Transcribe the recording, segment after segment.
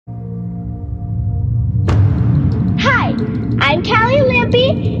I'm Callie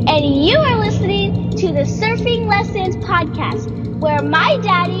Lampy, and you are listening to the Surfing Lessons podcast, where my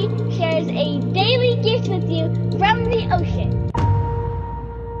daddy shares a daily gift with you from the ocean.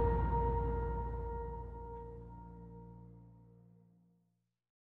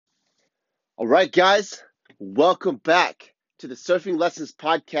 All right, guys, welcome back to the Surfing Lessons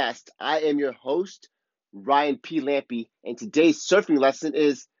podcast. I am your host, Ryan P. Lampy, and today's surfing lesson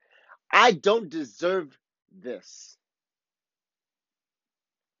is I don't deserve this.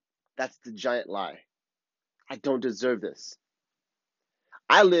 That's the giant lie. I don't deserve this.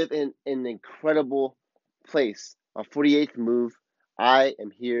 I live in an incredible place. On 48th Move, I am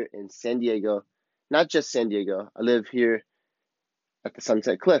here in San Diego. Not just San Diego. I live here at the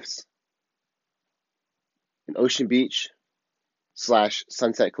Sunset Cliffs in Ocean Beach /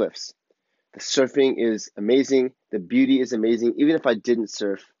 Sunset Cliffs. The surfing is amazing. The beauty is amazing. Even if I didn't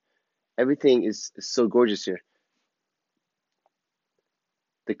surf, everything is so gorgeous here.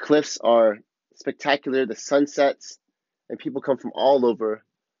 The cliffs are spectacular. The sunsets, and people come from all over,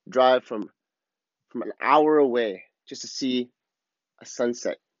 drive from an hour away just to see a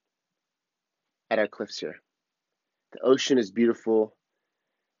sunset at our cliffs here. The ocean is beautiful.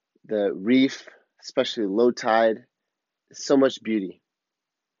 The reef, especially low tide, so much beauty.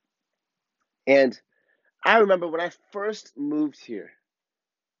 And I remember when I first moved here,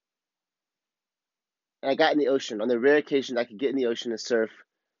 and I got in the ocean. On the rare occasion I could get in the ocean and surf,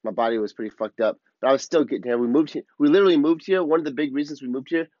 my body was pretty fucked up, but I was still getting here. We moved here. We literally moved here. One of the big reasons we moved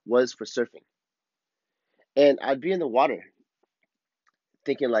here was for surfing. And I'd be in the water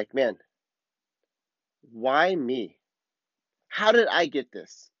thinking like, man, why me? How did I get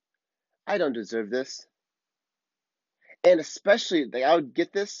this? I don't deserve this. And especially, like, I would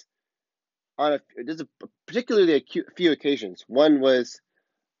get this on there's a particularly a few occasions. One was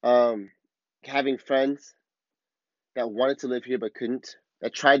having friends that wanted to live here but couldn't,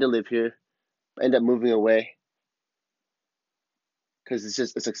 that tried to live here, but ended up moving away because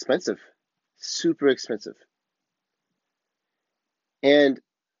it's expensive, super expensive. And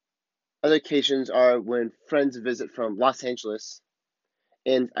other occasions are when friends visit from Los Angeles,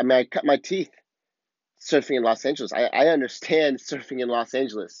 and I cut my teeth surfing in Los Angeles. I understand surfing in Los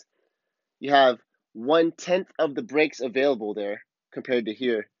Angeles. You have 1/10 of the breaks available there compared to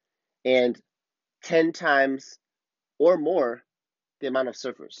here, and 10 times or more the amount of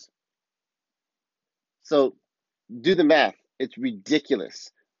surfers. So do the math. It's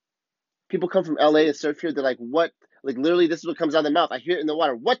ridiculous. People come from LA to surf here. They're like, what? Like, literally, this is what comes out of their mouth. I hear it in the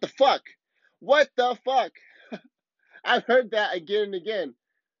water. What the fuck? What the fuck? I've heard that again and again.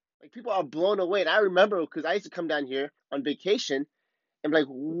 Like, people are blown away. And I remember because I used to come down here on vacation and be like,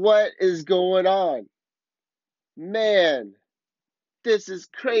 what is going on? Man, this is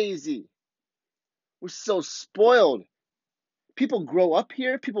crazy. We're so spoiled. People grow up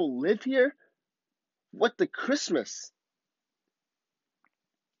here. People live here. What the Christmas?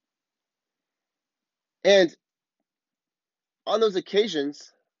 And on those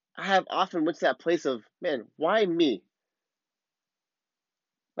occasions, I have often went to that place of, man, why me?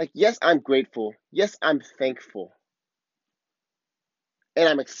 Like, yes, I'm grateful. Yes, I'm thankful. And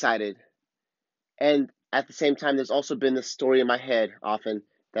I'm excited. And at the same time, there's also been this story in my head often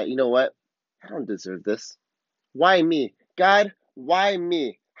that, you know what? I don't deserve this. Why me? God, why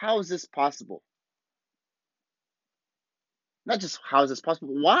me? How is this possible? Not just how is this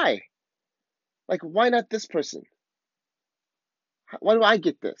possible, why? Like, why not this person? Why do I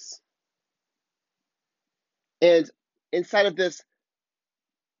get this? And inside of this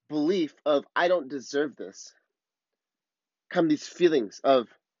belief of I don't deserve this come these feelings of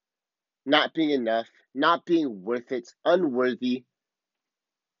not being enough, not being worth it, unworthy,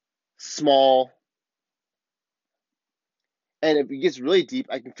 small. And if it gets really deep,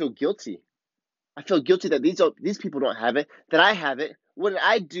 I can feel guilty. I feel guilty that these people don't have it, that I have it. What did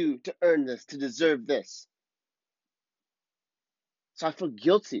I do to earn this, to deserve this? So I feel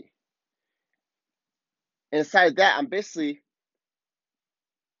guilty. And inside that, I'm basically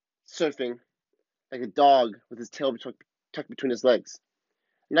surfing like a dog with his tail tucked between his legs.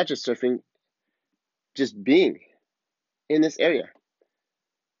 Not just surfing, just being in this area.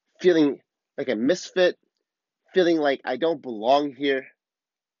 Feeling like a misfit, feeling like I don't belong here.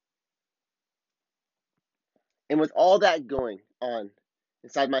 And with all that going on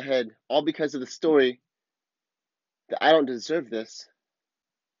inside my head, all because of the story that I don't deserve this,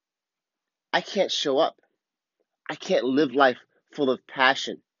 I can't show up. I can't live life full of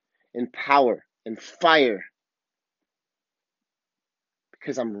passion and power and fire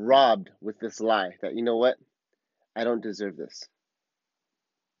because I'm robbed with this lie that, you know what? I don't deserve this.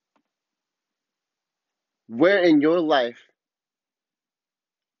 Where in your life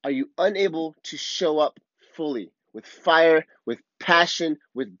Are you unable to show up fully with fire, with passion,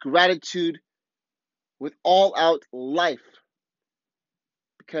 with gratitude, with all out life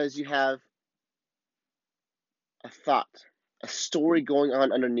because you have a thought, a story going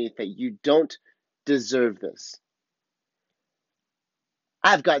on underneath that you don't deserve this?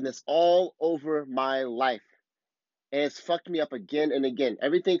 I've gotten this all over my life, and it's fucked me up again and again.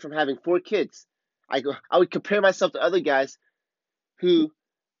 Everything from having 4 kids. I would compare myself to other guys who,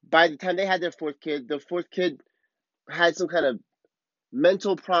 by the time they had their fourth kid had some kind of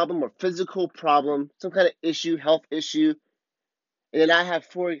mental problem or physical problem, some kind of issue, health issue, and then I have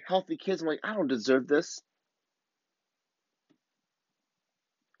 4 healthy kids. I'm like, I don't deserve this.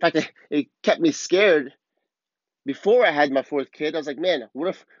 In fact, it kept me scared. Before I had my 4th kid, I was like, man, what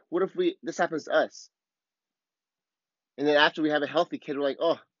if this happens to us? And then after we have a healthy kid, we're like,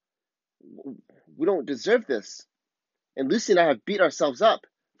 oh, we don't deserve this. And Lucy and I have beat ourselves up,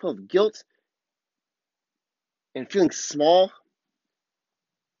 full of guilt and feeling small,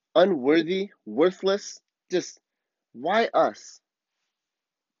 unworthy, worthless. Just why us?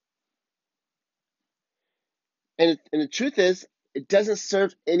 And the truth is, it doesn't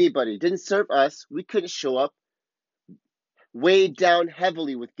serve anybody. It didn't serve us. We couldn't show up, weighed down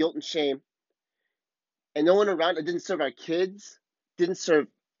heavily with guilt and shame, and no one around. It didn't serve our kids, didn't serve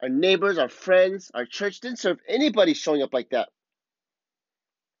our neighbors, our friends, our church. Didn't serve anybody showing up like that.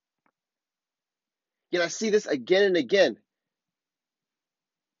 Yet I see this again and again.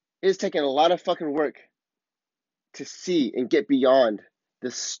 It has taken a lot of fucking work to see and get beyond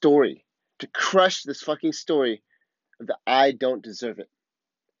this story, to crush this fucking story of the I don't deserve it.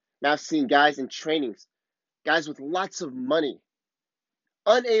 Now I've seen guys in trainings, guys with lots of money,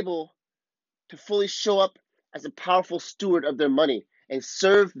 unable to fully show up as a powerful steward of their money and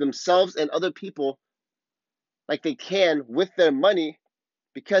serve themselves and other people like they can with their money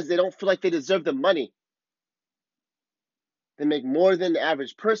because they don't feel like they deserve the money. They make more than the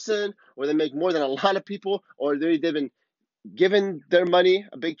average person, or they make more than a lot of people, or they've been given their money,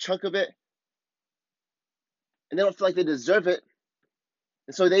 a big chunk of it, and they don't feel like they deserve it.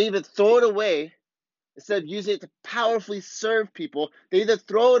 And so they either throw it away instead of using it to powerfully serve people. They either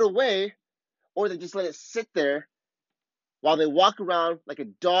throw it away or they just let it sit there while they walk around like a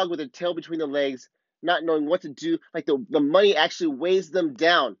dog with their tail between their legs, not knowing what to do. Like the money actually weighs them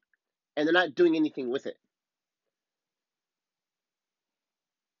down and they're not doing anything with it.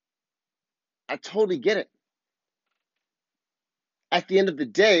 I totally get it. At the end of the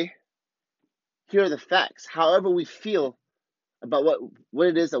day, here are the facts. However we feel about what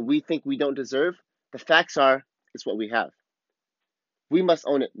it is that we think we don't deserve, the facts are it's what we have. We must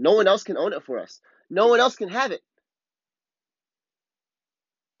own it. No one else can own it for us. No one else can have it.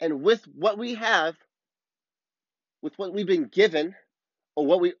 And with what we have, with what we've been given, or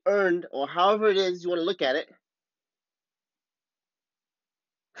what we earned, or however it is you want to look at it,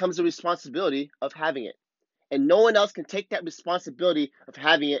 comes the responsibility of having it. And no one else can take that responsibility of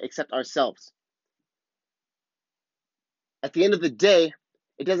having it except ourselves. At the end of the day,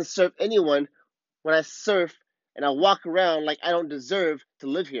 it doesn't serve anyone when I surf and I walk around like I don't deserve to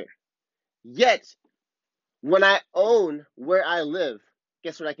live here. Yet, when I own where I live,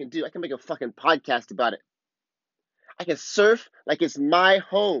 guess what I can do? I can make a fucking podcast about it. I can surf like it's my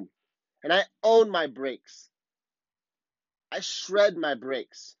home. And I own my breaks. I shred my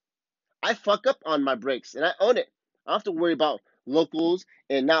breaks. I fuck up on my breaks and I own it. I don't have to worry about locals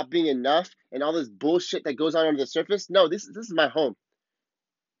and not being enough and all this bullshit that goes on under the surface. No, this is my home.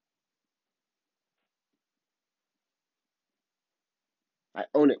 I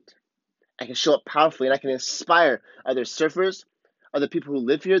own it. I can show up powerfully and I can inspire other surfers, other people who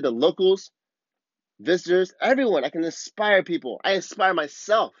live here, the locals, visitors, everyone. I can inspire people. I inspire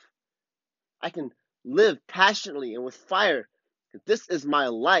myself. I can live passionately and with fire. This is my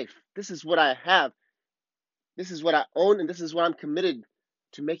life. This is what I have. This is what I own, and this is what I'm committed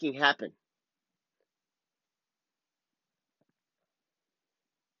to making happen.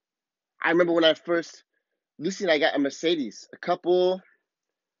 I remember when Lucy and I got a Mercedes a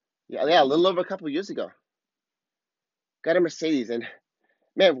little over a couple years ago. Got a Mercedes, and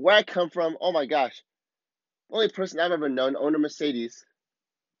man, where I come from, oh my gosh, the only person I've ever known own a Mercedes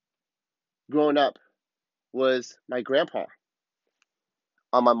growing up was my grandpa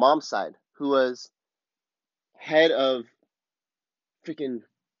on my mom's side, who was head of freaking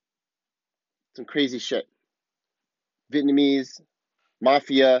some crazy shit. Vietnamese,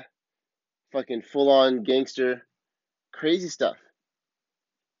 mafia, fucking full-on gangster, crazy stuff.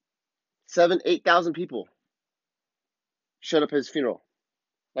 8,000 people showed up at his funeral.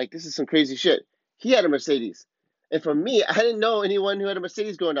 Like, this is some crazy shit. He had a Mercedes. And for me, I didn't know anyone who had a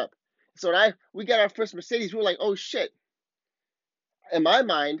Mercedes growing up. So when we got our first Mercedes, we were like, oh shit. In my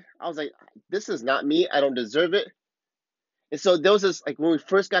mind, I was like, this is not me. I don't deserve it. And so there was this, like when we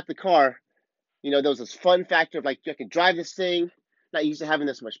first got the car, there was this fun factor of like, I can drive this thing, not used to having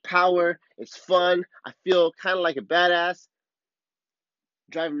this much power. It's fun. I feel kind of like a badass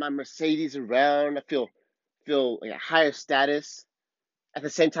driving my Mercedes around. I feel like a higher status. At the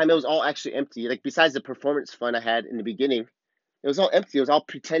same time, it was all actually empty. Like besides the performance fun I had in the beginning, it was all empty. It was all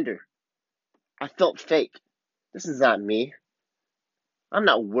pretender. I felt fake. This is not me. I'm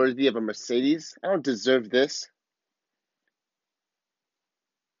not worthy of a Mercedes. I don't deserve this.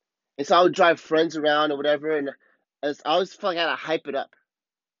 And so I would drive friends around or whatever, and I always felt like I had to hype it up.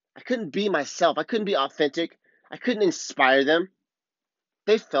 I couldn't be myself. I couldn't be authentic. I couldn't inspire them.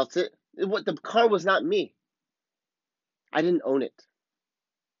 They felt it. The car was not me. I didn't own it.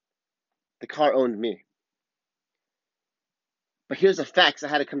 The car owned me. But here's the facts I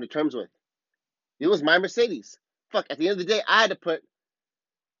had to come to terms with. It was my Mercedes. Fuck, at the end of the day, I had to put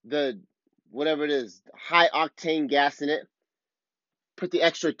the, whatever it is, high octane gas in it. Put the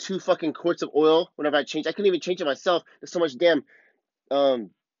extra 2 fucking quarts of oil whenever I change. I couldn't even change it myself. There's so much damn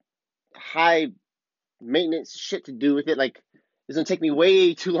high maintenance shit to do with it. Like, it's gonna take me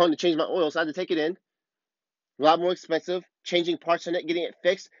way too long to change my oil, so I had to take it in. A lot more expensive. Changing parts on it, getting it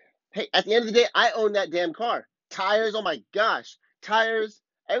fixed. Hey, at the end of the day, I own that damn car. Tires, oh my gosh. Tires,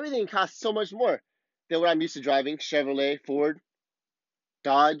 everything costs so much more than what I'm used to driving. Chevrolet, Ford,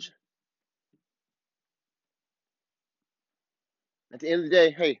 Dodge. At the end of the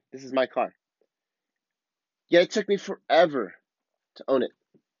day, hey, this is my car. Yeah, it took me forever to own it.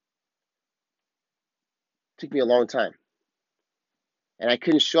 It took me a long time. And I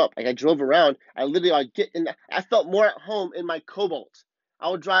couldn't show up. Like I drove around. I'd get in. I felt more at home in my Cobalt. I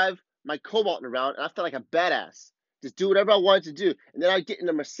would drive my Cobalt around, and I felt like a badass. Just do whatever I wanted to do. And then I'd get in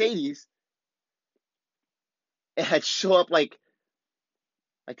a Mercedes, and I'd show up like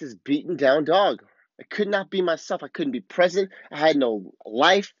this beaten down dog. I could not be myself. I couldn't be present. I had no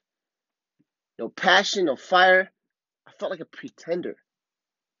life, no passion, no fire. I felt like a pretender.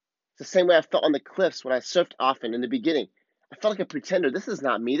 It's the same way I felt on the cliffs when I surfed often in the beginning. I felt like a pretender. This is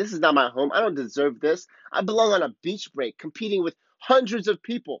not me. This is not my home. I don't deserve this. I belong on a beach break competing with hundreds of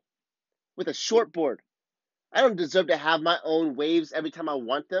people with a shortboard. I don't deserve to have my own waves every time I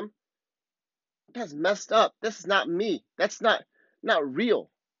want them. That's messed up. This is not me. That's not real.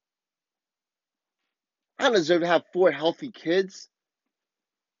 I don't deserve to have 4 healthy kids.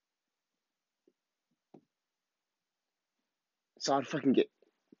 So I'd fucking get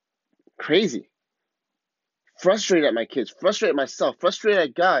crazy. Frustrated at my kids, frustrated at myself, frustrated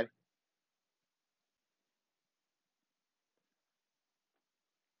at God.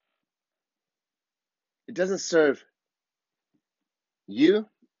 It doesn't serve you.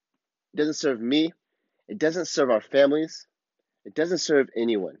 It doesn't serve me. It doesn't serve our families. It doesn't serve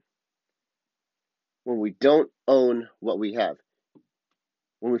anyone when we don't own what we have.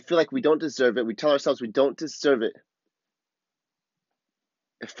 When we feel like we don't deserve it, we tell ourselves we don't deserve it.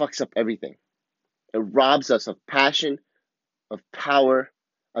 It fucks up everything. It robs us of passion, of power,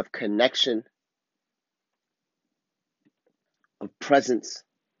 of connection, of presence.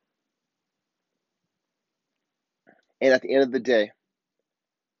 And at the end of the day,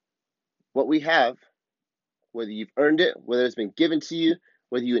 what we have, whether you've earned it, whether it's been given to you,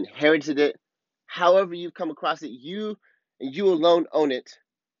 whether you inherited it, however you've come across it, you and you alone own it.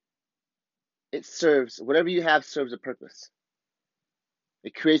 It serves, whatever you have serves a purpose.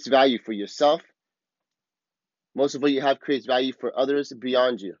 It creates value for yourself. Most of what you have creates value for others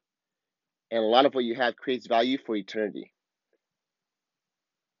beyond you. And a lot of what you have creates value for eternity.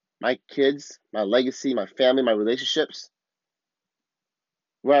 My kids, my legacy, my family, my relationships,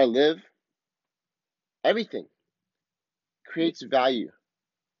 where I live, everything creates value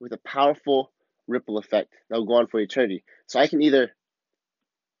with a powerful ripple effect that will go on for eternity. So I can either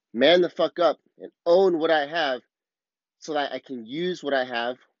man the fuck up and own what I have so that I can use what I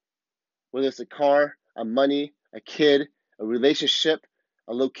have, whether it's a car, a money, a kid, a relationship,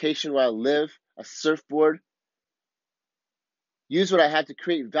 a location where I live, a surfboard. Use what I have to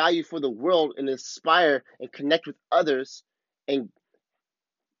create value for the world and inspire and connect with others and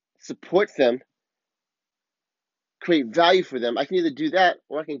support them, create value for them. I can either do that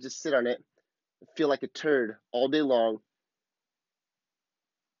or I can just sit on it and feel like a turd all day long,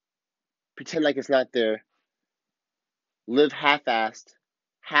 pretend like it's not there, live half-assed,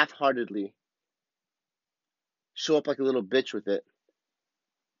 half-heartedly, show up like a little bitch with it,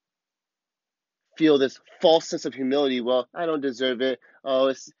 feel this false sense of humility. Well, I don't deserve it. Oh,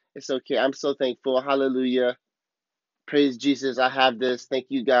 it's okay. I'm so thankful. Hallelujah. praise Jesus, I have this, thank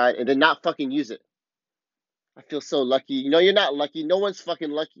you, God, and then not fucking use it. I feel so lucky. You're not lucky. No one's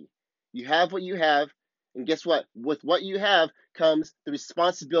fucking lucky. You have what you have, and guess what? With what you have comes the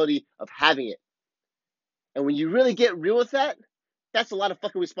responsibility of having it. And when you really get real with that, that's a lot of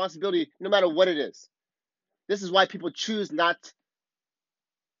fucking responsibility, no matter what it is. This is why people choose not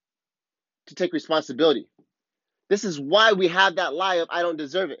to take responsibility. This is why we have that lie of I don't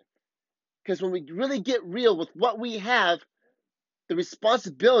deserve it. Because when we really get real with what we have, the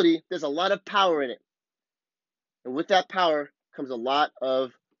responsibility, there's a lot of power in it. And with that power comes a lot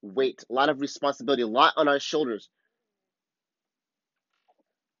of weight, a lot of responsibility, a lot on our shoulders.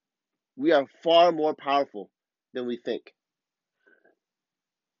 We are far more powerful than we think.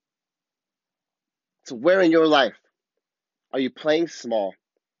 So where in your life are you playing small,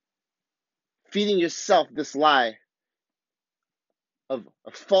 feeding yourself this lie of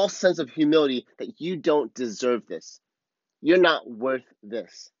a false sense of humility that you don't deserve this? You're not worth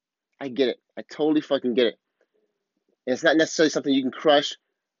this. I get it. I totally fucking get it. And it's not necessarily something you can crush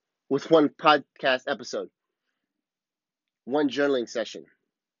with one podcast episode, one journaling session.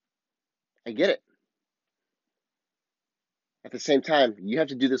 I get it. At the same time, you have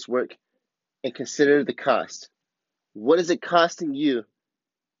to do this work and consider the cost. What is it costing you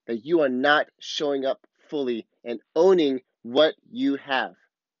that you are not showing up fully and owning what you have?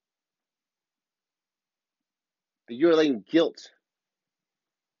 That you're letting guilt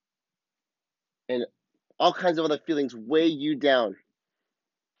and all kinds of other feelings weigh you down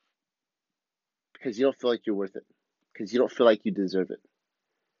because you don't feel like you're worth it, because you don't feel like you deserve it.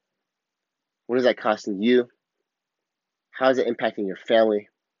 What is that costing you? How is it impacting your family?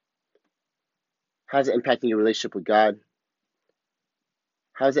 How is it impacting your relationship with God?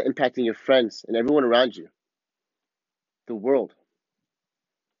 How is it impacting your friends and everyone around you? The world?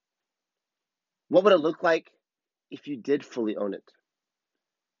 What would it look like if you did fully own it?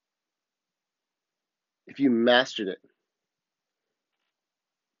 If you mastered it?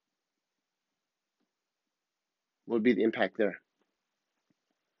 What would be the impact there?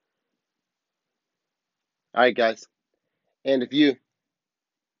 All right, guys. And if you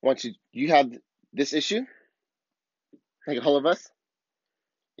have this issue, like all of us,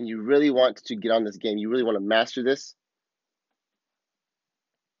 and you really want to get on this game, you really want to master this,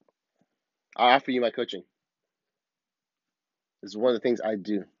 I'll offer you my coaching. This is one of the things I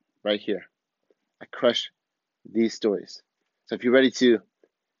do right here. I crush these stories. So if you're ready to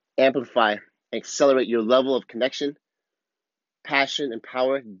amplify and accelerate your level of connection, passion, and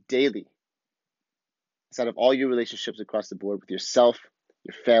power daily, inside of all your relationships across the board with yourself,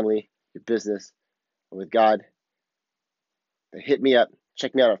 your family, your business, and with God, then hit me up.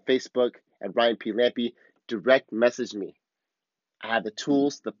 Check me out on Facebook at Ryan P. Lampy. Direct message me. I have the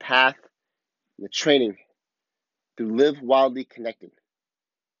tools, the path, and the training to live wildly connected.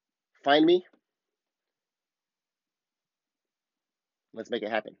 Find me. Let's make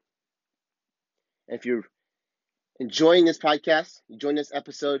it happen. And if you're enjoying this podcast, enjoying this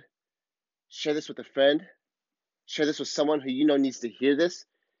episode, share this with a friend. Share this with someone who you know needs to hear this.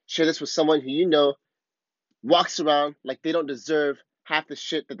 Share this with someone who you know walks around like they don't deserve half the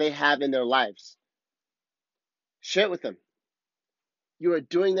shit that they have in their lives. Share it with them. You are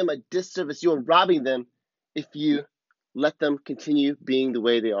doing them a disservice. You are robbing them if you let them continue being the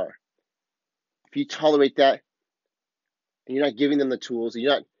way they are. If you tolerate that and you're not giving them the tools, and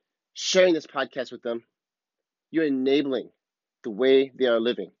you're not sharing this podcast with them, you're enabling the way they are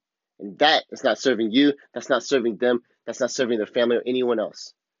living. And that is not serving you. That's not serving them. That's not serving their family or anyone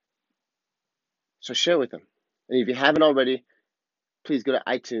else. So share with them. And if you haven't already, please go to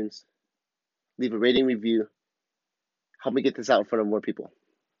iTunes, leave a rating review. Help me get this out in front of more people.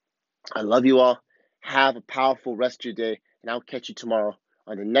 I love you all. Have a powerful rest of your day, and I'll catch you tomorrow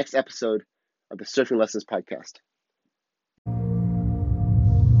on the next episode of the Surfing Lessons podcast.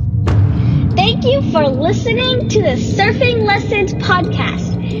 Thank you for listening to the Surfing Lessons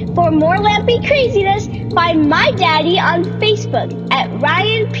podcast. For more Lampy craziness, find my daddy on Facebook at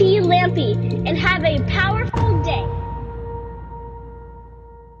Ryan P. Lampy, and have a powerful day.